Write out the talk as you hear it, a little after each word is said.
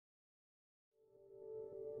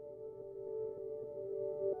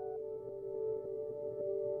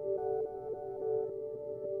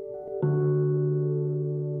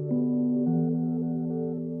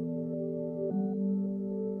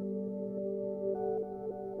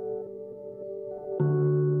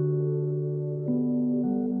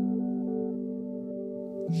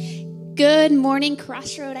Good morning,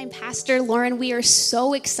 Crossroad. I'm Pastor Lauren. We are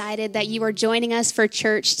so excited that you are joining us for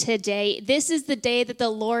church today. This is the day that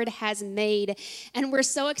the Lord has made, and we're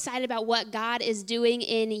so excited about what God is doing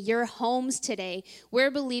in your homes today.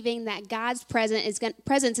 We're believing that God's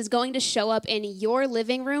presence is going to show up in your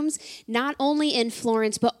living rooms, not only in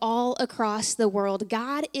Florence, but all across the world.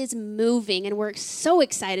 God is moving, and we're so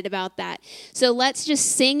excited about that. So let's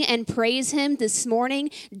just sing and praise Him this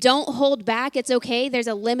morning. Don't hold back. It's okay. There's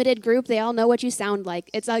a limited group. They all know what you sound like.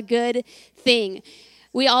 It's a good thing.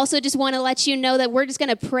 We also just want to let you know that we're just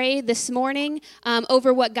going to pray this morning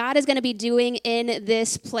over what God is going to be doing in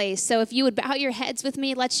this place. So if you would bow your heads with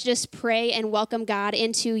me, let's just pray and welcome God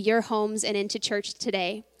into your homes and into church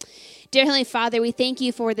today. Dear Heavenly Father, we thank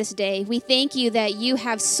you for this day. We thank you that you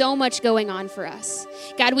have so much going on for us.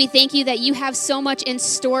 God, we thank you that you have so much in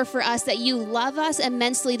store for us, that you love us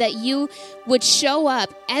immensely, that you would show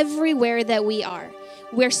up everywhere that we are.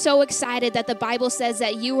 We're so excited that the Bible says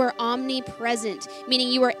that you are omnipresent, meaning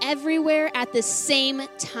you are everywhere at the same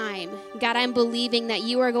time. God, I'm believing that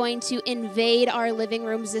you are going to invade our living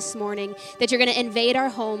rooms this morning, that you're going to invade our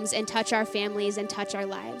homes and touch our families and touch our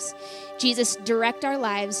lives. Jesus, direct our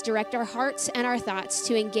lives, direct our hearts and our thoughts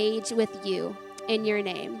to engage with you. In your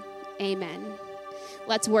name, amen.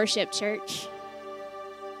 Let's worship, church.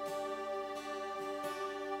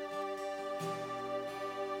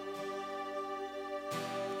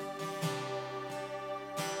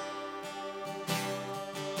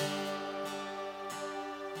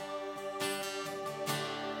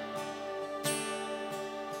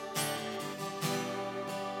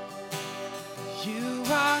 You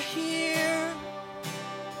are here,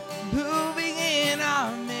 moving in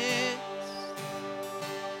our midst.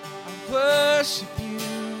 I worship you.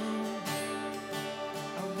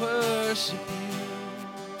 I worship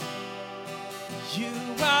you. You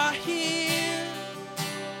are here,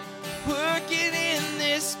 working in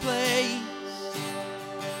this place.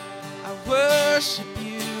 I worship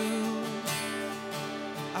you.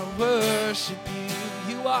 I worship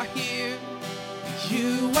you. You are here.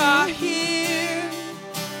 You are here,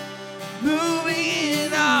 moving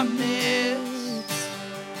in our midst.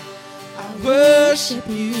 I worship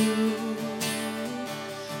you.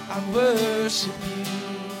 I worship you.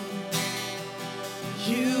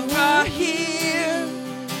 You are here,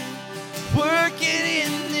 working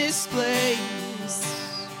in this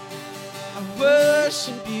place. I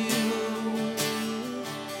worship you.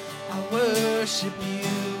 I worship you.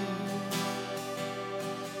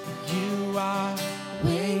 You are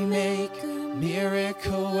Waymaker,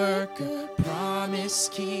 miracle worker, promise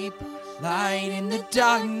keeper, light in the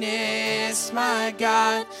darkness, my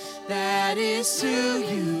God, that is who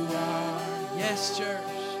you are. Yes, church.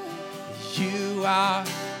 You are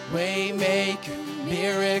Waymaker,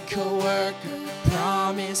 miracle worker,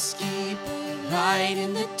 promise keeper, light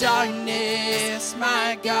in the darkness,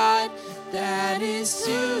 my God, that is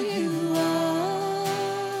who you are.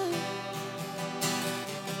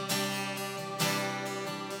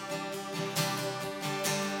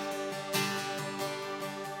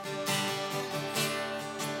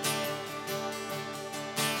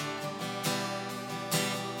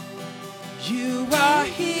 You are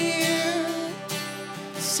here,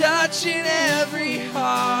 touching every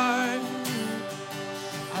heart.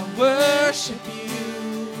 I worship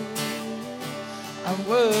you. I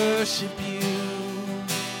worship you.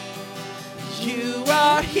 You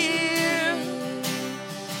are here,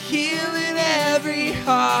 healing every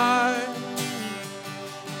heart.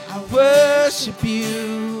 I worship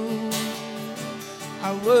you.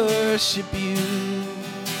 I worship you.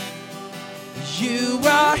 You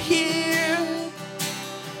are here,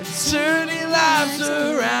 turning lives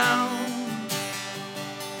around.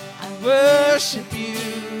 I worship you.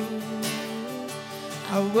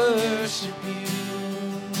 I worship you.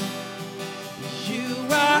 You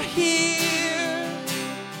are here,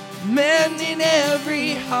 mending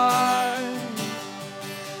every heart.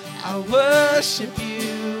 I worship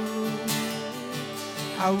you.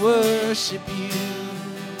 I worship you.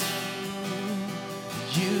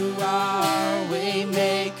 You are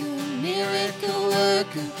Waymaker, miracle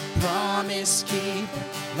worker, promise keeper,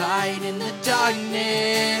 light in the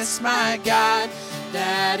darkness, my God,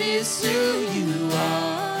 that is who you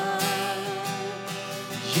are.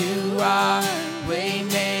 You are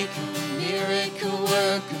Waymaker, miracle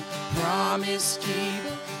worker, promise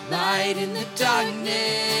keeper, light in the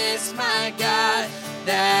darkness, my God,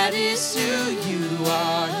 that is who you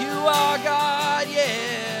are. You are God,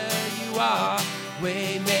 yeah, you are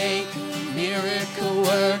Waymaker, miracle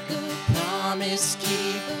worker, promise promise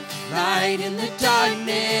keeper, light in the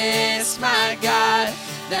darkness, my God,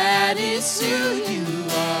 that is who you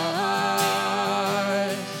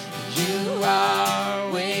are. You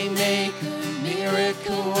are way maker,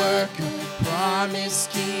 miracle worker, promise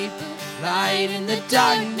keeper, light in the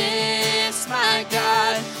darkness, my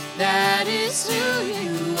God, that is who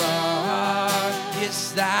you are.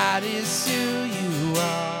 Yes, that is who you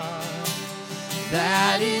are.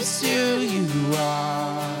 That is who you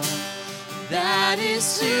are. That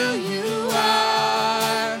is who you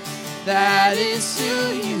are. That is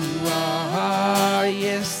who you are.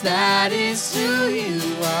 Yes, that is who you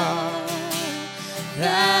are.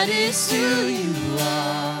 That is who you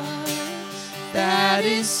are. That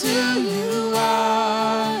is who you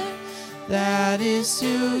are. That is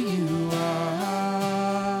who you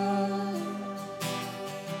are.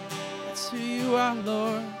 That's who you are,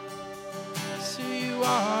 Lord. That's who you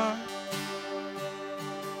are.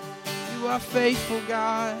 You are faithful,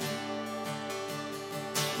 God.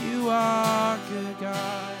 You are good,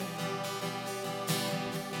 God.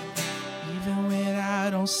 Even when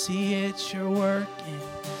I don't see it, you're working.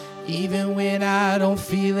 Even when I don't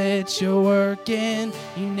feel it, you're working.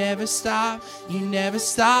 You never stop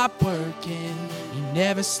working. You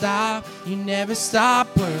never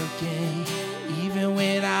stop working. Even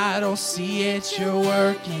when I don't see it, you're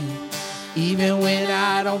working. Even when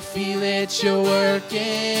I don't feel it, you're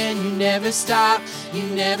working. You never stop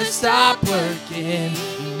working.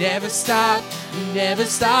 You never stop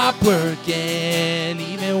working.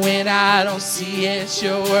 Even when I don't see it,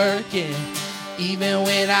 you're working. Even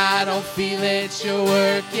when I don't feel it, you're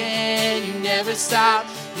working. You never stop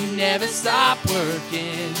working. You never stop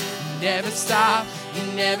working.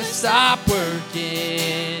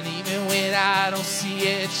 Even when I don't see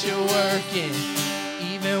it, you're working.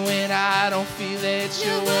 Even when I don't feel it,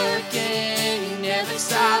 you're working. You never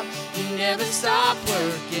stop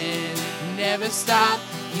working. You never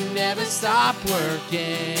stop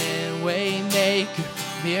working. Waymaker,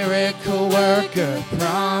 miracle worker,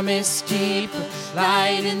 promise keeper,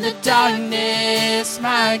 light in the darkness,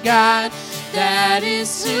 my God, that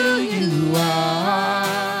is who you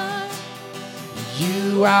are.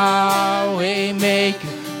 You are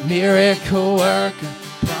waymaker, miracle worker,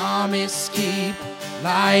 promise keeper,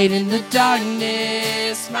 light in the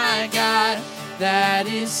darkness, my God, that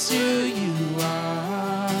is who you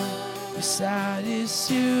are. Yes, that is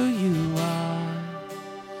who you are.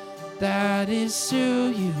 That is who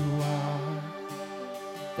you are.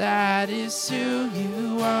 That is who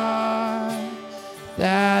you are.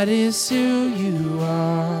 That is who you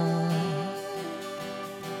are.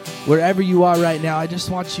 Wherever you are right now, I just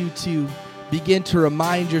want you to begin to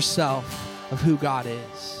remind yourself of who God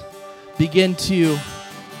is. Begin to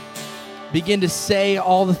say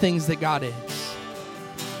all the things that God is.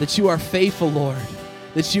 That you are faithful, Lord.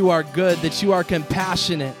 That you are good. That you are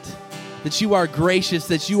compassionate. That you are gracious,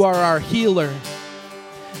 that you are our healer,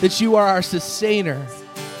 that you are our sustainer.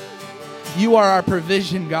 You are our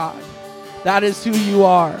provision, God. That is who you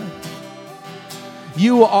are.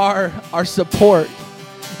 You are our support.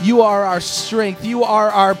 You are our strength. You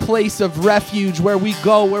are our place of refuge, where we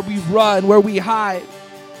go, where we run, where we hide,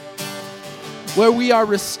 where we are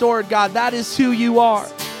restored, God. That is who you are.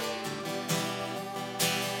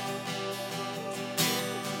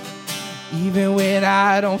 Even when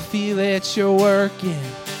I don't feel it, you're working.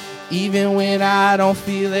 Even when I don't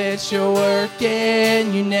feel it, you're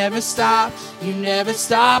working. You never stop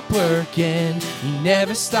working. You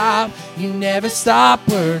never stop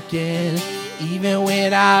working. Even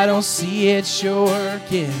when I don't see it, you're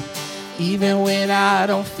working. Even when I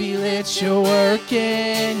don't feel it, you're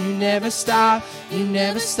working. You never stop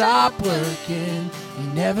working.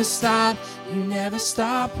 You never stop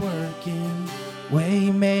working.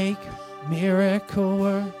 Waymaker, miracle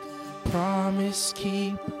work, promise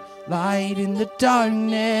keep, light in the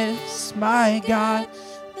darkness, my God,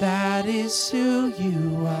 that is who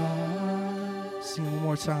you are. Sing one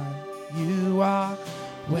more time. You are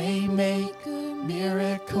waymaker,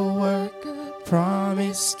 miracle worker,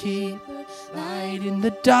 promise keeper, light in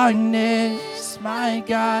the darkness, my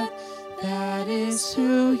God, that is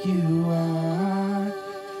who you are.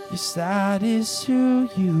 Yes, that is who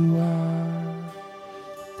you are.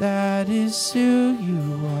 That is who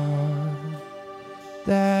you are.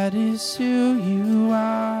 That is who you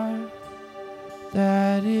are.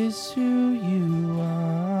 That is who you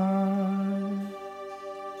are.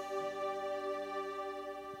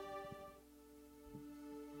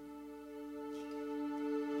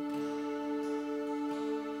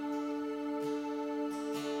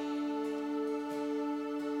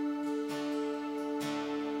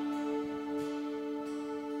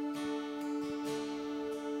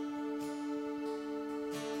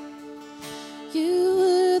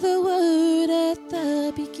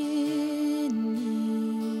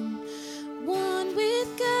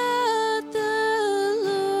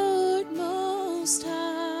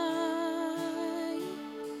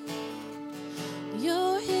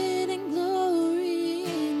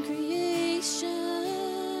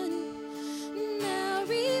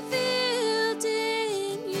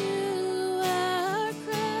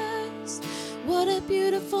 What a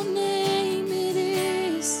beautiful name it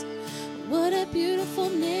is. What a beautiful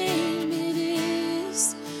name it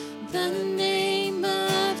is. The name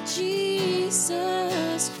of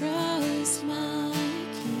Jesus Christ, my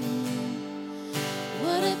King.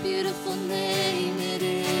 What a beautiful name it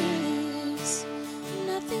is.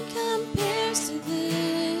 Nothing compares to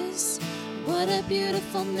this. What a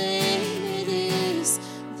beautiful name it is.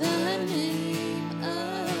 The name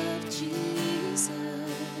of Jesus.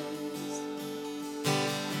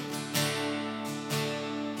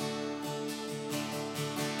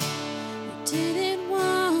 Didn't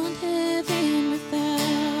want heaven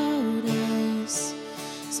without us.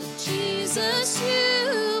 So Jesus,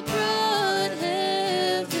 you brought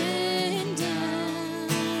heaven down.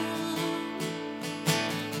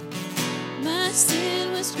 My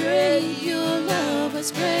sin was great, your love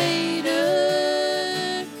was greater.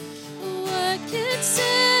 What could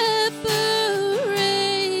separate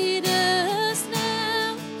us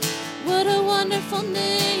now? What a wonderful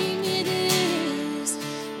name it is.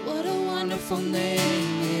 What a wonderful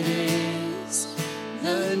name it is.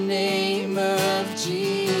 The name of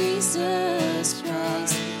Jesus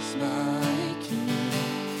Christ, my King.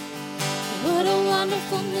 What a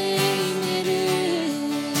wonderful name it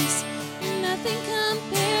is. Nothing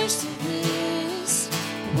compares to this.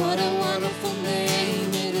 What a wonderful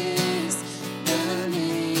name it is. The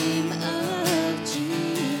name of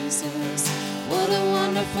Jesus. What a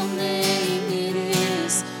wonderful name it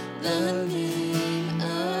is. The name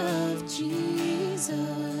of Jesus.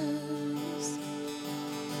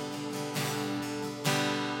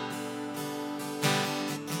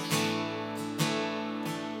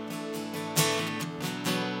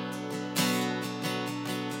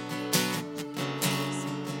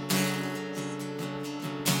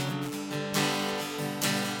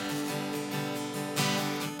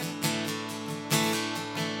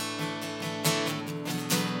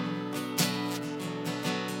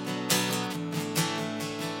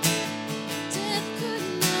 Death could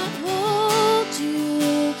not hold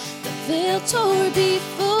you. The veil tore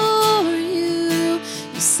before you.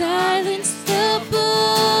 You silenced the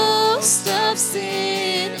boast of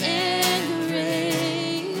sin and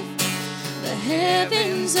grave. The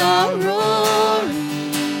heavens are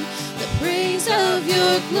roaring the praise of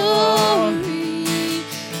your glory.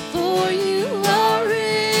 For you are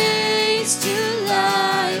raised to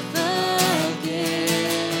life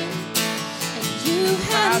again. And you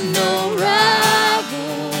have no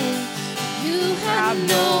rival, you have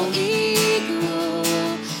no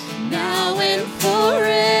equal. Now and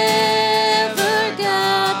forever,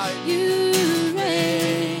 God, you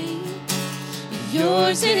reign.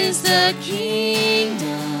 Yours is the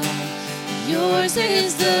kingdom, yours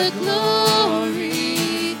is the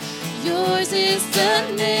glory, yours is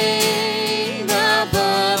the name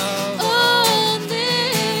above all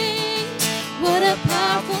names. What a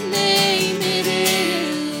powerful name it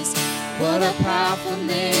is. What a powerful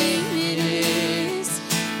name it is.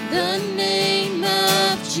 The name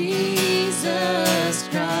of Jesus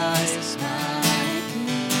Christ, my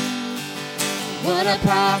King. What a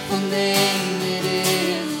powerful name it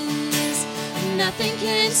is. Nothing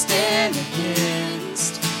can stand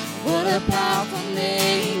against. What a powerful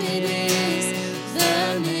name it is.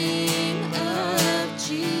 The name of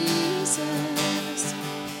Jesus.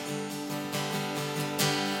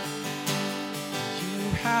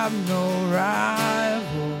 You have no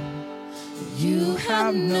rival. You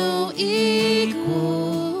have no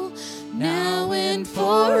equal. Now and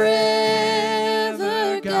forever,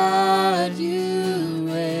 God, you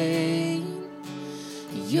reign.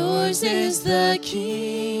 Yours is the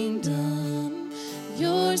kingdom,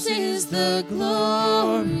 yours is the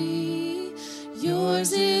glory,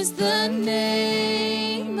 yours is the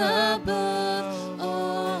name above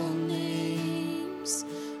all names.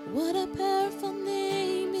 What a powerful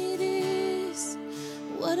name it is.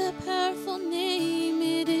 What a powerful name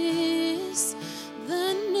it is.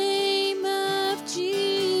 The name of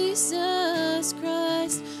Jesus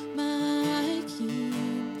Christ, my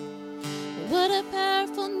King. What a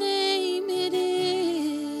powerful name it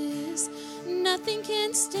is. Nothing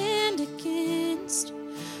can stand against.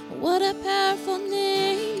 What a powerful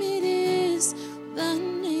name it is. The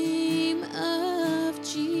name of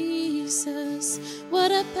Jesus.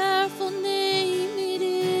 What a powerful name it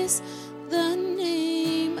is. The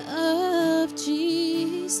name of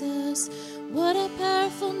Jesus. What a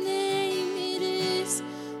powerful name it is.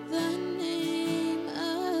 The name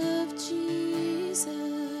of Jesus.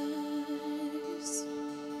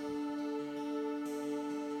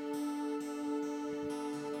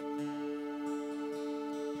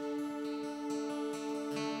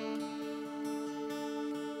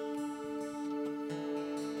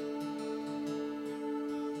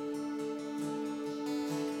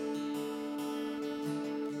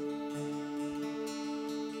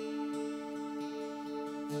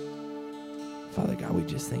 Father God, we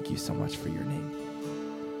just thank you so much for your name.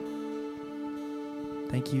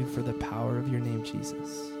 Thank you for the power of your name,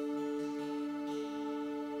 Jesus.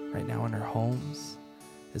 Right now in our homes,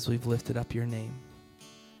 as we've lifted up your name,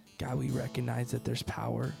 God, we recognize that there's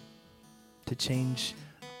power to change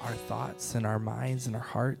our thoughts and our minds and our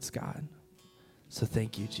hearts, God. So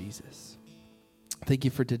thank you, Jesus. Thank you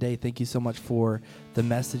for today. Thank you so much for the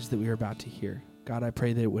message that we are about to hear. God, I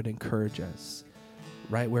pray that it would encourage us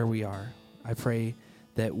right where we are. I pray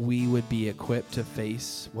that we would be equipped to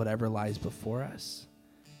face whatever lies before us.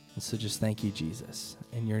 And so just thank you, Jesus.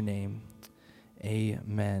 In your name,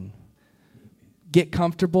 amen. Get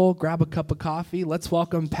comfortable, grab a cup of coffee. Let's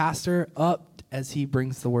welcome Pastor up as he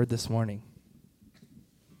brings the word this morning.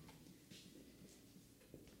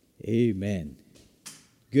 Amen.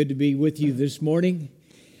 Good to be with you this morning.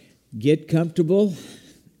 Get comfortable.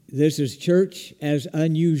 This is church as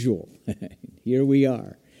unusual. Here we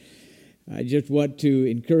are. I just want to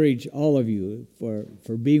encourage all of you for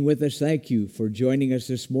being with us. Thank you for joining us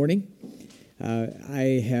this morning.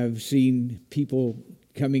 I have seen people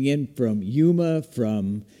coming in from Yuma,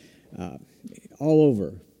 from all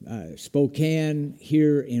over, Spokane,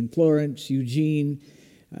 here in Florence, Eugene.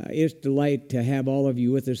 It's a delight to have all of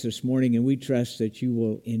you with us this morning, and we trust that you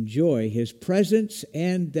will enjoy His presence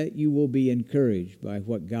and that you will be encouraged by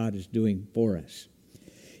what God is doing for us.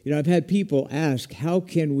 You know, I've had people ask, how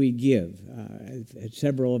can we give? I've had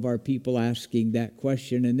several of our people asking that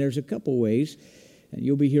question, and there's a couple ways, and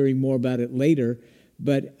you'll be hearing more about it later,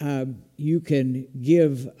 but you can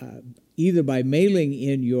give either by mailing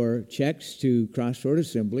in your checks to Crossroad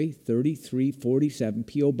Assembly, 3347,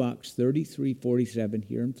 P.O. Box 3347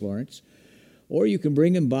 here in Florence, or you can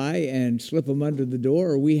bring them by and slip them under the door,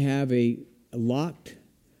 or we have a locked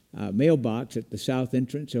mailbox at the south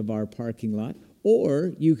entrance of our parking lot,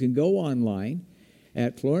 or you can go online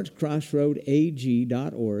at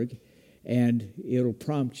florencecrossroadag.org, and it'll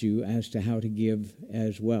prompt you as to how to give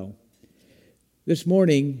as well. This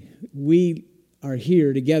morning, we are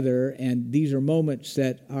here together, and these are moments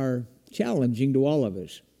that are challenging to all of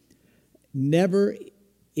us. Never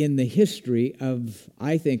in the history of,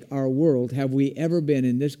 I think, our world have we ever been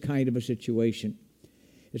in this kind of a situation.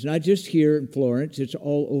 It's not just here in Florence, it's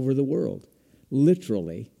all over the world.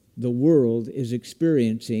 Literally, the world is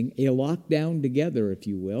experiencing a lockdown together, if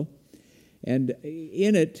you will. And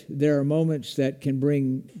in it, there are moments that can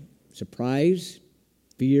bring surprise,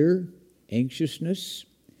 fear, anxiousness.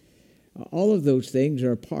 All of those things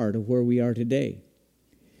are a part of where we are today.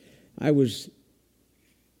 I was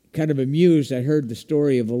kind of amused. I heard the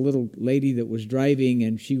story of a little lady that was driving,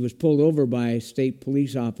 and she was pulled over by a state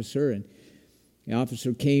police officer, and the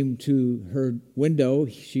officer came to her window.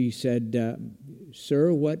 She said,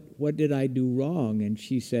 "Sir, what did I do wrong?" And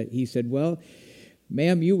he said, "Well,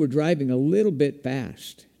 ma'am, you were driving a little bit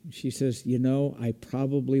fast." She says, "You know, I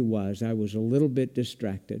probably was. I was a little bit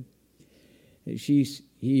distracted." He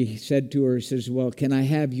said to her, he says, "Well, can I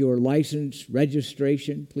have your license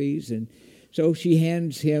registration, please?" And so she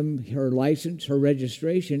hands him her license, her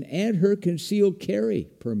registration, and her concealed carry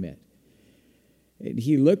permit. And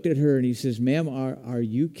he looked at her and he says, "Ma'am, are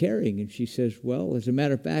you carrying?" And she says, "Well, as a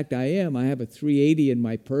matter of fact, I am. I have a .380 in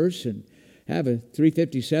my purse and have a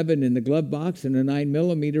 .357 in the glove box and a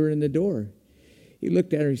 9mm in the door." He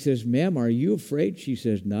looked at her and he says, "Ma'am, are you afraid?" She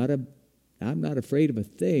says, "I'm not afraid of a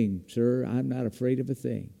thing, sir. I'm not afraid of a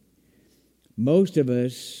thing." Most of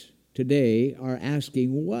us today are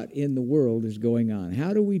asking, what in the world is going on?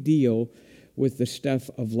 How do we deal with the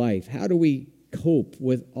stuff of life? How do we cope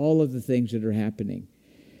with all of the things that are happening?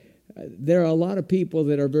 There are a lot of people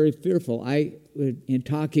that are very fearful. In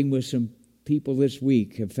talking with some people this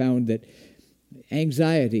week, have found that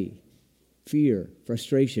anxiety, fear,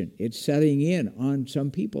 frustration, it's setting in on some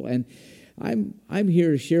people. And I'm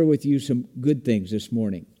here to share with you some good things this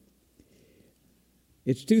morning.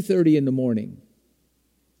 It's 2:30 in the morning.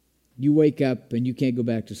 You wake up and you can't go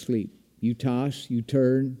back to sleep. You toss, you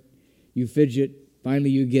turn, you fidget.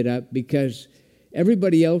 Finally, you get up because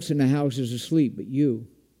everybody else in the house is asleep but you.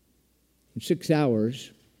 In 6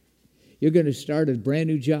 hours, you're going to start a brand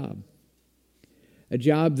new job. A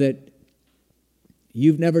job that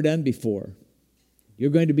you've never done before. You're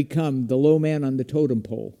going to become the low man on the totem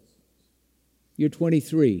pole. You're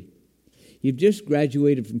 23. You've just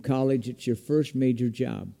graduated from college. It's your first major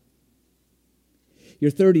job. You're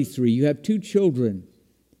 33. You have 2 children,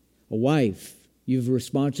 a wife. You have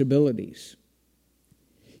responsibilities.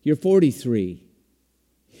 You're 43.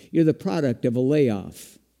 You're the product of a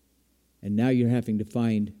layoff, and now you're having to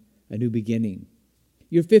find a new beginning.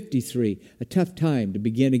 You're 53, a tough time to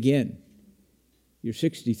begin again. You're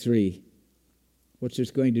 63. What's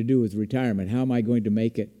this going to do with retirement? How am I going to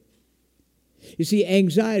make it? You see,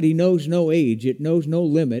 anxiety knows no age. It knows no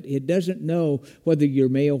limit. It doesn't know whether you're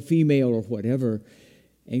male, female, or whatever.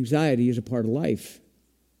 Anxiety is a part of life.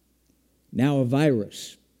 Now a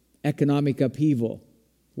virus, economic upheaval.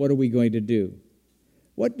 What are we going to do?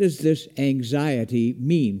 What does this anxiety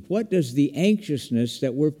mean? What does the anxiousness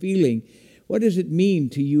that we're feeling, what does it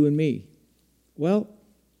mean to you and me? Well,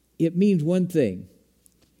 it means one thing.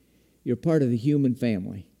 You're part of the human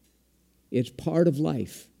family. It's part of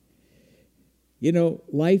life. You know,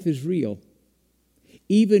 life is real.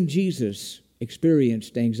 Even Jesus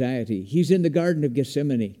experienced anxiety. He's in the Garden of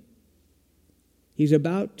Gethsemane. He's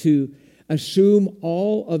about to assume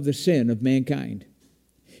all of the sin of mankind.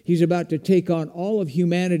 He's about to take on all of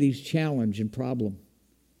humanity's challenge and problem.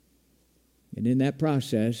 And in that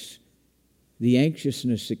process, the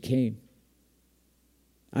anxiousness that came.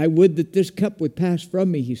 I would that this cup would pass from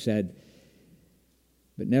me, he said.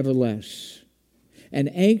 But nevertheless, an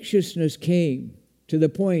anxiousness came to the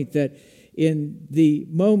point that in the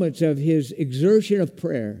moments of his exertion of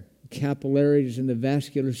prayer, capillaries in the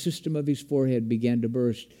vascular system of his forehead began to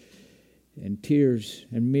burst, and tears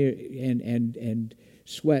and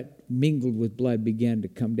sweat mingled with blood began to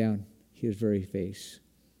come down his very face.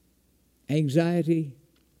 Anxiety,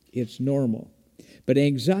 it's normal. But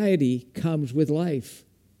anxiety comes with life.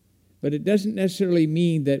 But it doesn't necessarily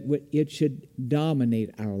mean that it should dominate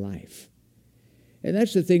our life. And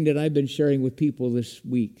that's the thing that I've been sharing with people this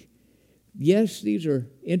week. Yes, these are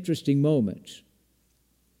interesting moments.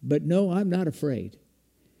 But no, I'm not afraid.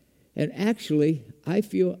 And actually, I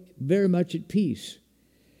feel very much at peace.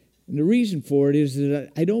 And the reason for it is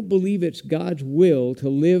that I don't believe it's God's will to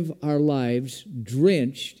live our lives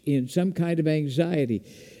drenched in some kind of anxiety.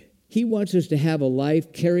 He wants us to have a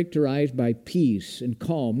life characterized by peace and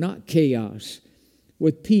calm, not chaos,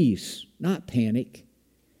 with peace, not panic.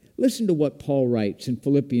 Listen to what Paul writes in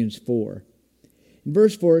Philippians 4. In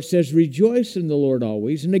verse 4, it says, "Rejoice in the Lord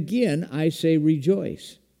always, and again I say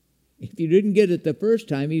rejoice." If you didn't get it the first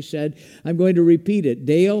time, he said, I'm going to repeat it.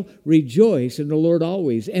 Dale, rejoice in the Lord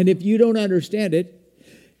always. And if you don't understand it,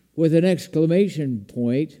 with an exclamation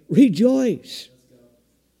point, rejoice.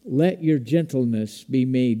 Let your gentleness be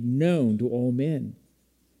made known to all men.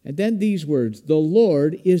 And then these words, the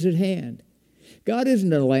Lord is at hand. God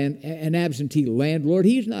isn't an absentee landlord.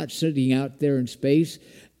 He's not sitting out there in space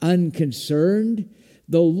unconcerned.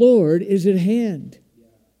 The Lord is at hand.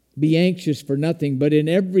 Be anxious for nothing, but in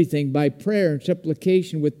everything by prayer and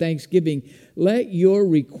supplication with thanksgiving, let your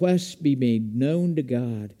requests be made known to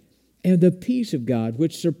God. And the peace of God,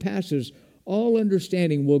 which surpasses all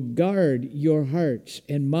understanding, will guard your hearts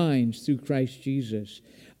and minds through Christ Jesus.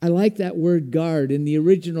 I like that word guard. In the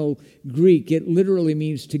original Greek, it literally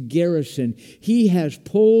means to garrison. He has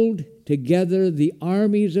pulled together the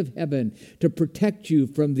armies of heaven to protect you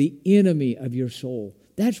from the enemy of your soul.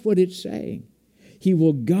 That's what it's saying. He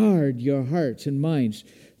will guard your hearts and minds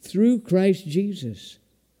through Christ Jesus.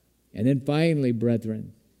 And then finally,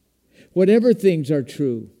 brethren, whatever things are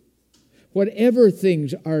true, whatever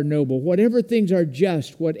things are noble, whatever things are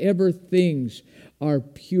just, whatever things are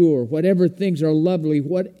pure, whatever things are lovely,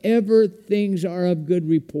 whatever things are of good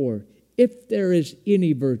report, if there is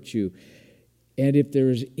any virtue, and if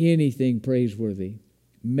there is anything praiseworthy,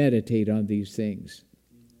 meditate on these things.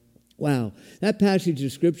 Wow, that passage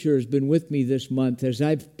of Scripture has been with me this month. As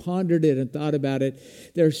I've pondered it and thought about it,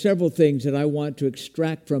 there are several things that I want to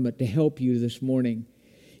extract from it to help you this morning.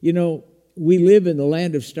 You know, we live in the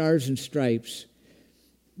land of stars and stripes,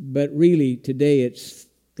 but really today it's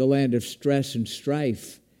the land of stress and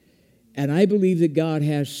strife. And I believe that God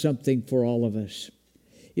has something for all of us.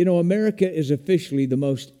 You know, America is officially the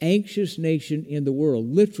most anxious nation in the world,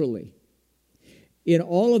 literally. In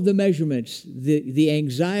all of the measurements, the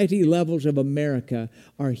anxiety levels of America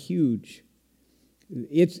are huge.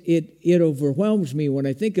 It overwhelms me when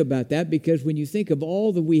I think about that, because when you think of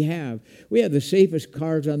all that we have the safest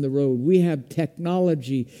cars on the road. We have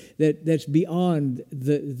technology that's beyond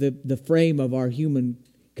the frame of our human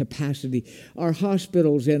capacity. Our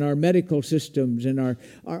hospitals and our medical systems and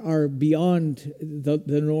are beyond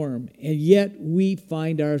the norm. And yet we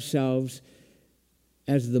find ourselves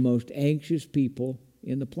as the most anxious people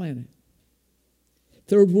in the planet.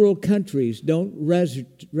 Third world countries don't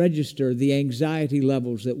register the anxiety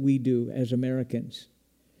levels that we do as Americans.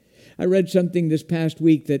 I read something this past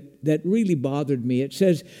week that really bothered me. It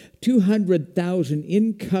says 200,000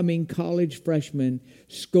 incoming college freshmen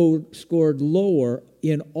scored lower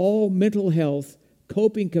in all mental health,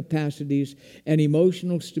 coping capacities, and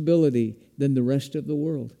emotional stability than the rest of the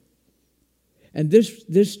world. And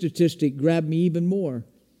this statistic grabbed me even more.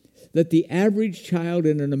 that the average child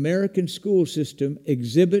in an American school system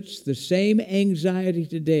exhibits the same anxiety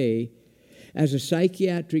today as a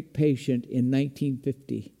psychiatric patient in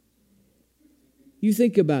 1950. You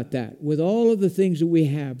think about that, with all of the things that we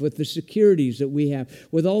have, with the securities that we have,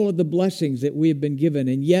 with all of the blessings that we have been given,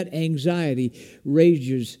 and yet anxiety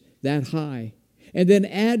rages that high. And then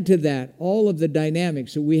add to that all of the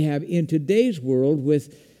dynamics that we have in today's world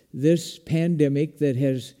with this pandemic that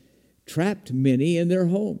has trapped many in their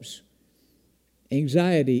homes.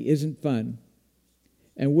 Anxiety isn't fun.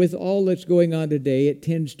 And with all that's going on today, it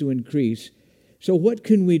tends to increase. So what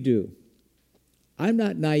can we do? I'm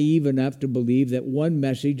not naive enough to believe that one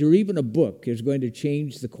message or even a book is going to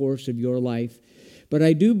change the course of your life. But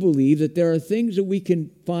I do believe that there are things that we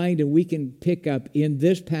can find and we can pick up in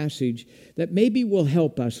this passage that maybe will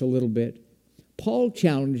help us a little bit. Paul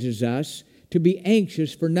challenges us to be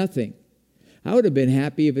anxious for nothing. I would have been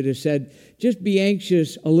happy if it had said, just be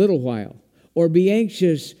anxious a little while, or be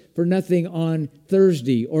anxious for nothing on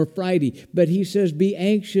Thursday or Friday. But he says, be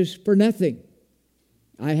anxious for nothing.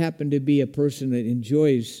 I happen to be a person that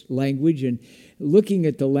enjoys language, and looking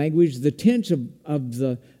at the language, the tense of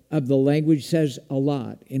the language says a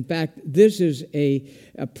lot. In fact, this is a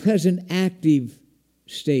present active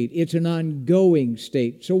state. It's an ongoing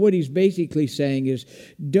state. So what he's basically saying is,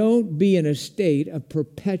 don't be in a state of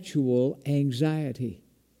perpetual anxiety.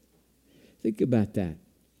 Think about that.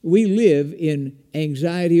 We live in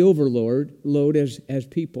anxiety overload as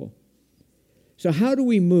people. So how do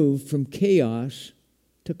we move from chaos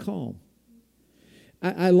to calm?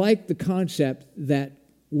 I like the concept, that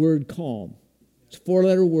word calm. It's a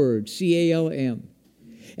 4-letter word, C-A-L-M.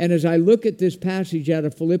 And as I look at this passage out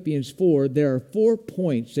of Philippians 4, there are 4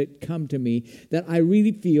 points that come to me that I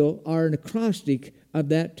really feel are an acrostic of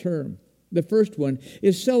that term. The first one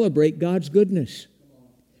is celebrate God's goodness.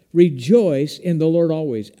 Rejoice in the Lord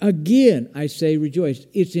always. Again, I say rejoice.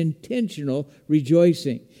 It's intentional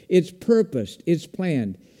rejoicing. It's purposed. It's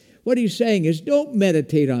planned. What he's saying is, don't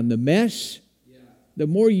meditate on the mess. The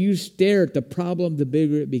more you stare at the problem, the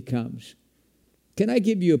bigger it becomes. Can I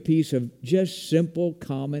give you a piece of just simple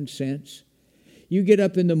common sense? You get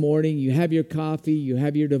up in the morning, you have your coffee, you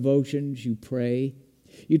have your devotions, you pray.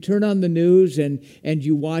 You turn on the news and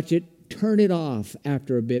you watch it. Turn it off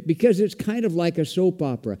after a bit, because it's kind of like a soap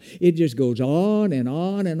opera. It just goes on and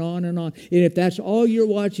on and on and on. And if that's all you're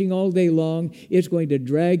watching all day long, it's going to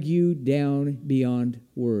drag you down beyond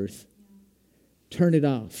worth. Turn it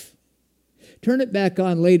off. Turn it back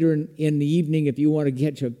on later in the evening if you want to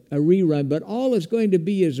catch a rerun, but all it's going to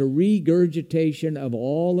be is a regurgitation of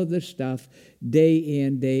all of the stuff day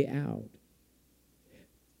in, day out.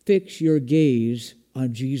 Fix your gaze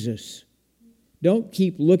on Jesus. Don't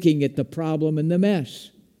keep looking at the problem and the mess.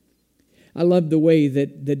 I love the way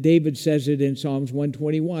that David says it in Psalms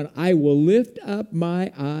 121. I will lift up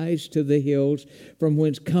my eyes to the hills, from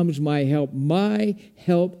whence comes my help. My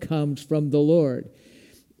help comes from the Lord.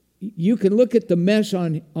 You can look at the mess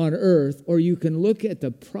on earth, or you can look at the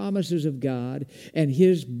promises of God and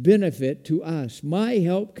His benefit to us. My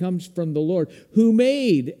help comes from the Lord, who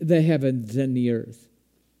made the heavens and the earth.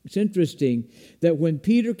 It's interesting that when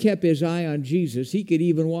Peter kept his eye on Jesus, he could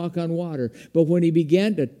even walk on water. But when he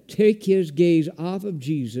began to take his gaze off of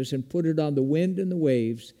Jesus and put it on the wind and the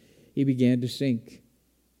waves, he began to sink.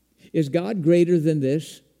 Is God greater than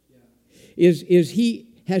this? Has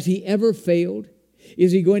He ever failed?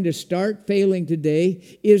 Is He going to start failing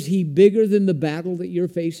today? Is He bigger than the battle that you're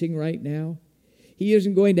facing right now? He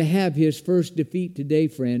isn't going to have His first defeat today,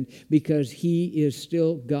 friend, because He is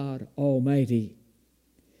still God Almighty.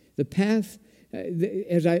 The path,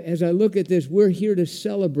 as I look at this, we're here to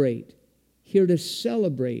celebrate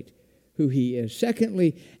who He is.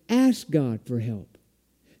 Secondly, ask God for help.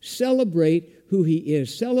 Celebrate who He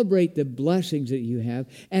is. Celebrate the blessings that you have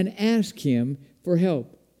and ask Him for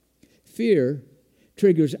help. Fear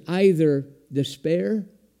triggers either despair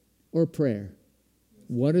or prayer.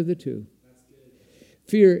 One of the two.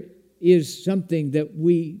 Fear is something that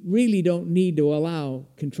we really don't need to allow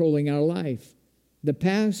controlling our life. The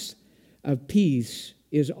path of peace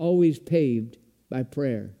is always paved by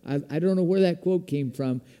prayer. I don't know where that quote came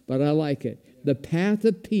from, but I like it. The path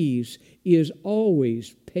of peace is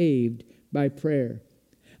always paved by prayer.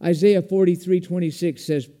 Isaiah 43:26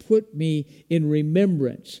 says, put me in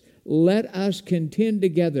remembrance. Let us contend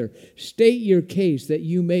together. State your case that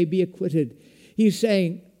you may be acquitted. He's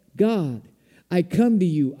saying, God, I come to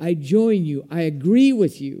you. I join you. I agree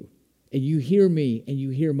with you. And you hear me and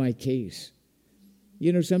you hear my case.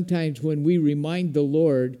 You know, sometimes when we remind the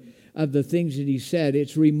Lord of the things that he said.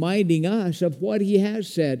 It's reminding us of what he has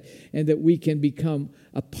said and that we can become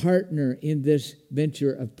a partner in this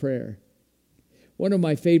venture of prayer. One of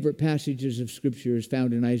my favorite passages of Scripture is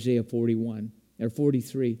found in Isaiah 41 or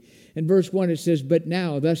 43. In verse 1 it says, "But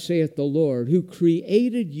now, thus saith the Lord, who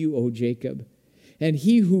created you, O Jacob, and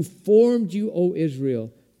he who formed you, O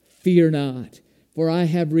Israel, fear not, for I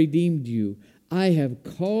have redeemed you. I have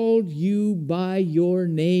called you by your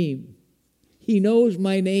name." He knows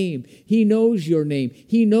my name. He knows your name.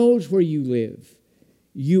 He knows where you live.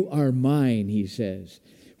 "You are mine," he says.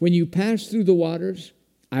 "When you pass through the waters,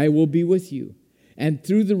 I will be with you. And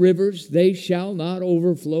through the rivers, they shall not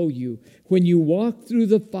overflow you. When you walk through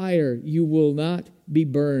the fire, you will not be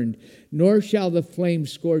burned, nor shall the flame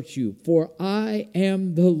scorch you. For I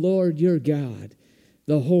am the Lord your God,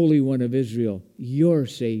 the Holy One of Israel, your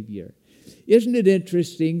Savior." Isn't it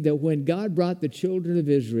interesting that when God brought the children of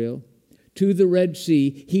Israel to the Red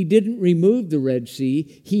Sea, he didn't remove the Red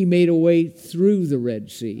Sea, he made a way through the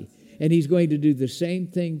Red Sea. And he's going to do the same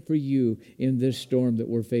thing for you in this storm that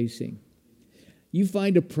we're facing. You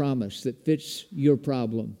find a promise that fits your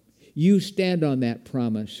problem. You stand on that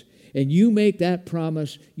promise, and you make that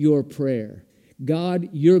promise your prayer. God,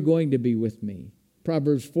 you're going to be with me.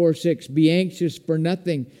 Proverbs 4:6, "Be anxious for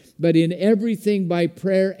nothing, but in everything by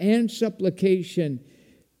prayer and supplication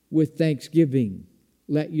with thanksgiving,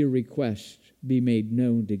 let your requests be made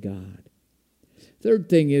known to God." Third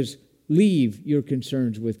thing is, leave your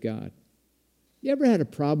concerns with God. You ever had a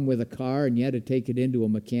problem with a car and you had to take it into a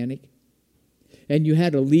mechanic? And you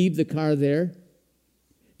had to leave the car there?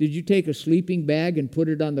 Did you take a sleeping bag and put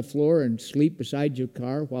it on the floor and sleep beside your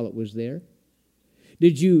car while it was there?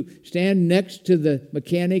 Did you stand next to the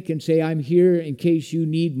mechanic and say, "I'm here in case you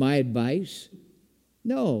need my advice"?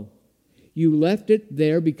 No. You left it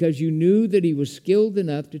there because you knew that he was skilled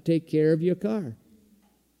enough to take care of your car.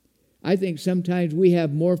 I think sometimes we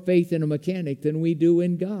have more faith in a mechanic than we do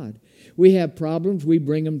in God. We have problems, we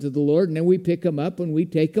bring them to the Lord, and then we pick them up and we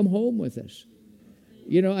take them home with us.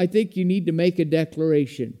 You know, I think you need to make a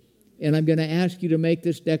declaration, and I'm going to ask you to make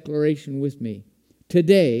this declaration with me.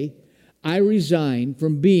 Today, I resign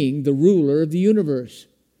from being the ruler of the universe.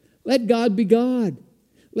 Let God be God.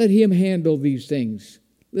 Let him handle these things.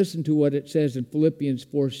 Listen to what it says in Philippians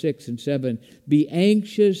 4:6 and 7. "Be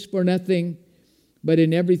anxious for nothing, but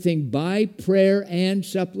in everything by prayer and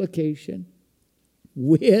supplication,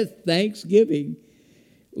 with thanksgiving,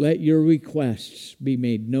 let your requests be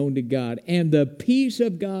made known to God. And the peace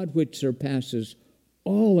of God, which surpasses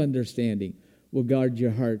all understanding, will guard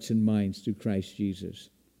your hearts and minds through Christ Jesus."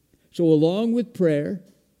 So along with prayer,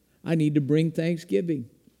 I need to bring thanksgiving.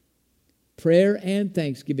 Prayer and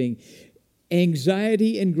thanksgiving.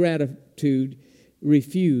 Anxiety and gratitude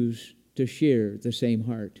refuse to share the same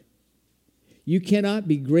heart. You cannot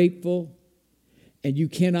be grateful and you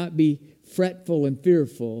cannot be fretful and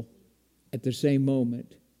fearful at the same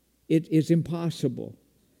moment. It's impossible.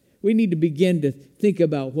 We need to begin to think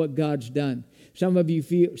about what God's done. Some of you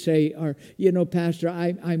say, "Pastor,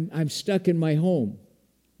 I'm stuck in my home."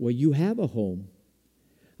 Well, you have a home.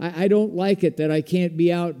 I don't like it that I can't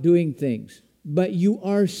be out doing things, but you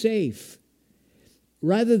are safe.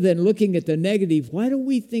 Rather than looking at the negative, why don't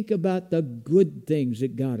we think about the good things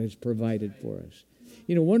that God has provided for us?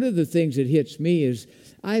 You know, one of the things that hits me is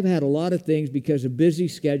I've had a lot of things because of busy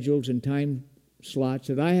schedules and time slots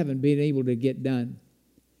that I haven't been able to get done.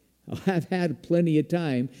 I've had plenty of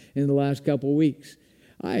time in the last couple of weeks.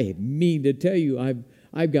 I mean to tell you,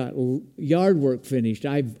 I've got yard work finished.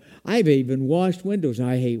 I've even washed windows.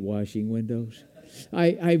 I hate washing windows.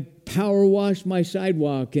 I power washed my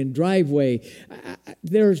sidewalk and driveway.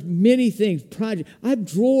 There's many things, projects. I have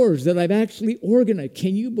drawers that I've actually organized.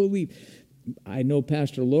 Can you believe? I know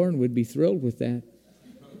Pastor Lauren would be thrilled with that.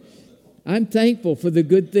 I'm thankful for the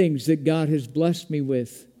good things that God has blessed me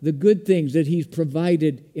with, the good things that he's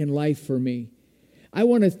provided in life for me. I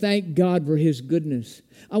want to thank God for his goodness.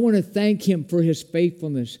 I want to thank him for his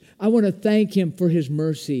faithfulness. I want to thank him for his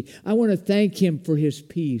mercy. I want to thank him for his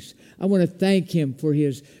peace. I want to thank him for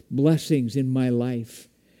his blessings in my life.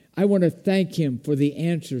 I want to thank him for the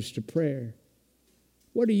answers to prayer.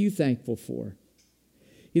 What are you thankful for?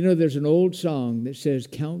 You know, there's an old song that says,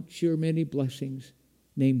 "Count your many blessings,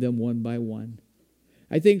 name them one by one."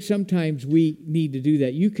 I think sometimes we need to do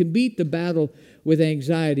that. You can beat the battle with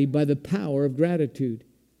anxiety by the power of gratitude.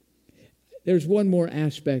 There's one more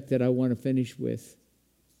aspect that I want to finish with.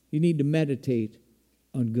 You need to meditate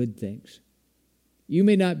on good things. You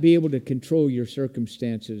may not be able to control your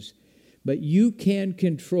circumstances, but you can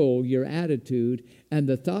control your attitude and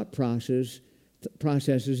the thought processes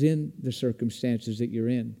in the circumstances that you're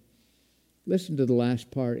in. Listen to the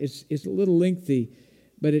last part. It's a little lengthy,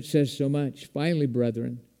 but it says so much. Finally,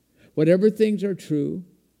 brethren, whatever things are true,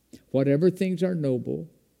 whatever things are noble,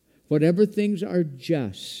 whatever things are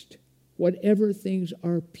just, whatever things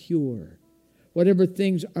are pure, whatever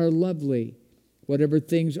things are lovely, whatever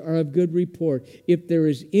things are of good report, if there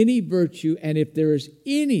is any virtue and if there is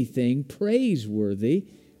anything praiseworthy,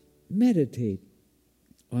 meditate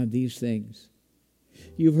on these things.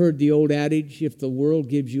 You've heard the old adage, if the world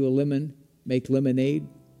gives you a lemon, make lemonade.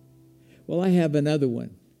 Well, I have another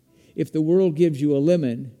one. If the world gives you a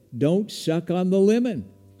lemon, don't suck on the lemon.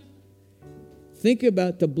 Think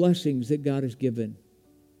about the blessings that God has given.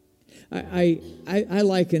 I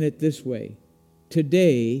liken it this way.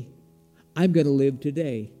 Today, I'm going to live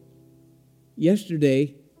today.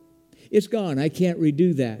 Yesterday, it's gone. I can't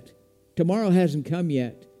redo that. Tomorrow hasn't come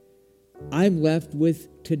yet. I'm left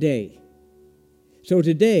with today. So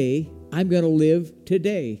today, I'm going to live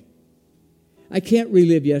today. I can't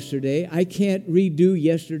relive yesterday. I can't redo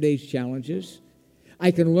yesterday's challenges.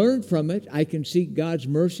 I can learn from it. I can seek God's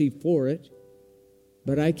mercy for it.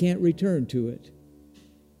 But I can't return to it.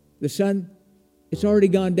 The sun, it's already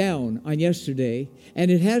gone down on yesterday, and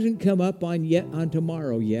it hasn't come up on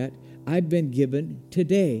tomorrow yet. I've been given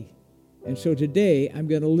today. And so today, I'm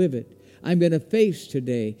going to live it. I'm going to face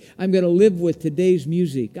today. I'm going to live with today's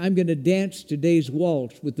music. I'm going to dance today's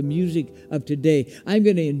waltz with the music of today. I'm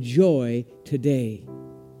going to enjoy today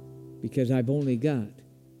because I've only got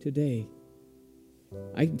today.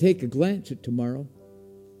 I can take a glance at tomorrow.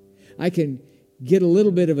 I can get a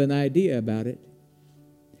little bit of an idea about it,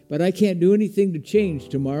 but I can't do anything to change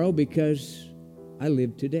tomorrow because I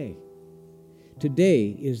live today. Today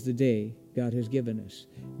is the day God has given us.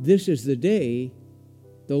 This is the day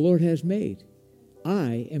the Lord has made.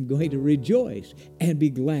 I am going to rejoice and be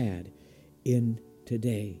glad in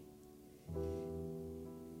today.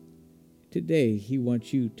 Today, He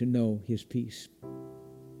wants you to know His peace.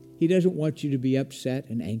 He doesn't want you to be upset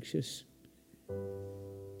and anxious.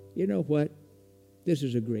 You know what? This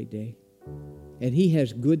is a great day. And He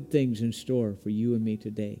has good things in store for you and me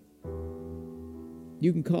today.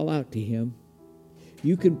 You can call out to Him.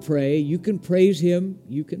 You can pray. You can praise Him.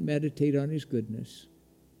 You can meditate on His goodness.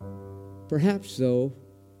 Perhaps, though,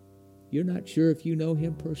 you're not sure if you know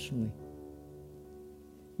Him personally.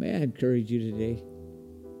 May I encourage you today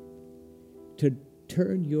to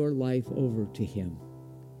turn your life over to Him.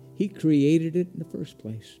 He created it in the first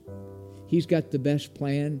place. He's got the best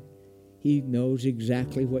plan. He knows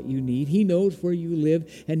exactly what you need. He knows where you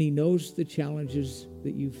live, and He knows the challenges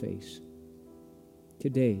that you face.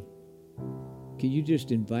 Today, can you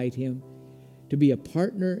just invite Him to be a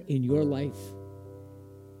partner in your life?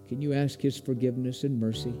 Can you ask His forgiveness and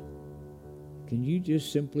mercy? Can you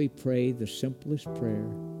just simply pray the simplest prayer?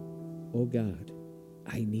 Oh God,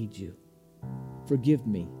 I need you. Forgive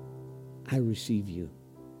me. I receive you.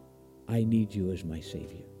 I need you as my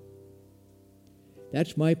Savior.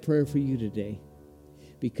 That's my prayer for you today,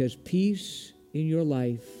 because peace in your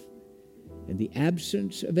life and the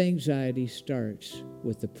absence of anxiety starts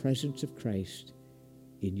with the presence of Christ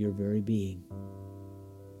in your very being.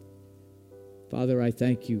 Father, I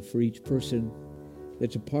thank you for each person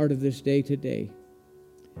that's a part of this day today.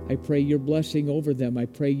 I pray your blessing over them. I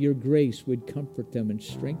pray your grace would comfort them and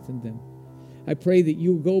strengthen them. I pray that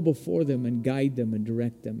you go before them and guide them and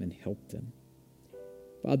direct them and help them.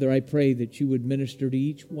 Father, I pray that you would minister to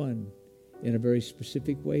each one in a very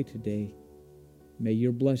specific way today. May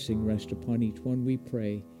your blessing rest upon each one, we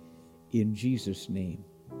pray, in Jesus' name.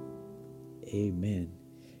 Amen.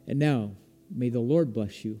 And now, may the Lord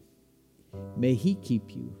bless you. May He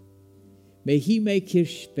keep you. May He make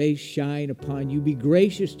His face shine upon you, be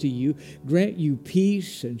gracious to you, grant you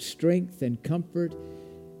peace and strength and comfort,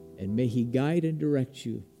 and may He guide and direct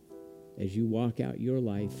you as you walk out your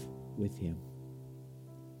life with Him.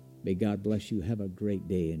 May God bless you. Have a great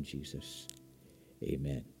day in Jesus.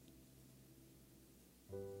 Amen.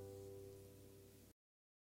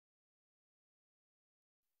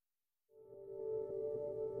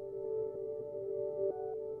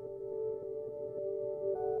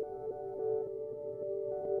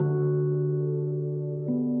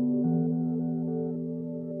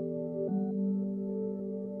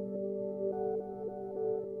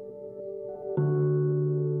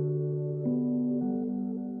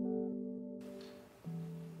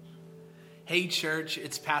 Hey church,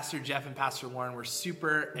 it's Pastor Jeff and Pastor Lauren. We're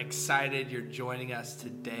super excited you're joining us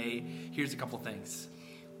today. Here's a couple things.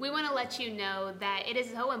 We want to let you know that it is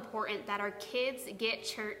so important that our kids get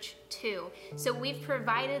church too. So we've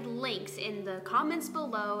provided links in the comments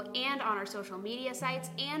below and on our social media sites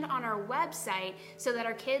and on our website so that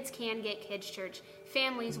our kids can get kids church.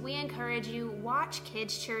 Families, we encourage you, watch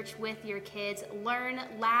kids church with your kids, learn,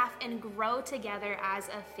 laugh, and grow together as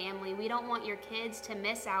a family. We don't want your kids to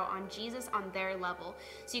miss out on Jesus on their level.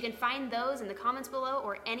 So you can find those in the comments below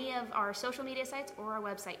or any of our social media sites or our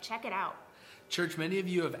website. Check it out. Church, many of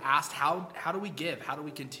you have asked, how do we give? How do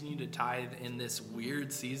we continue to tithe in this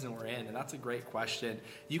weird season we're in? And that's a great question.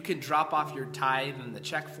 You can drop off your tithe in the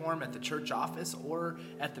check form at the church office or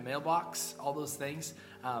at the mailbox, all those things.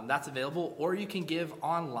 That's available. Or you can give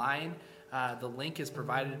online. The link is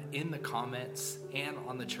provided in the comments and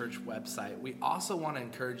on the church website. We also want to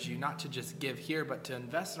encourage you not to just give here, but to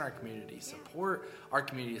invest in our community, support our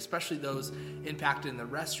community, especially those impacted in the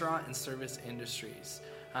restaurant and service industries.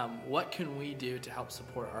 What can we do to help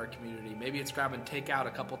support our community? Maybe it's grabbing takeout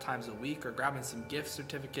a couple times a week or grabbing some gift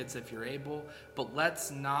certificates if you're able, but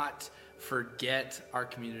let's not forget our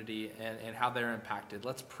community and how they're impacted.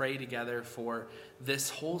 Let's pray together for this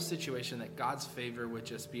whole situation, that God's favor would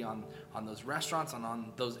just be on those restaurants and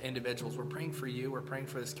on those individuals. We're praying for you, we're praying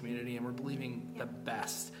for this community, and we're believing the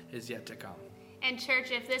best is yet to come. And church,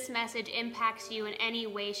 if this message impacts you in any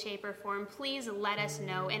way, shape, or form, please let us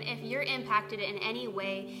know. And if you're impacted in any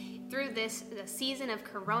way through the season of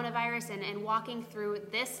coronavirus and walking through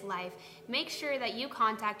this life, make sure that you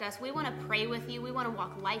contact us. We want to pray with you. We want to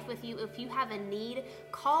walk life with you. If you have a need,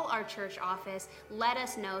 call our church office. Let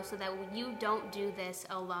us know so that you don't do this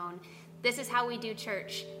alone. This is how we do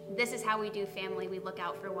church. This is how we do family. We look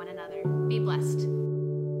out for one another. Be blessed.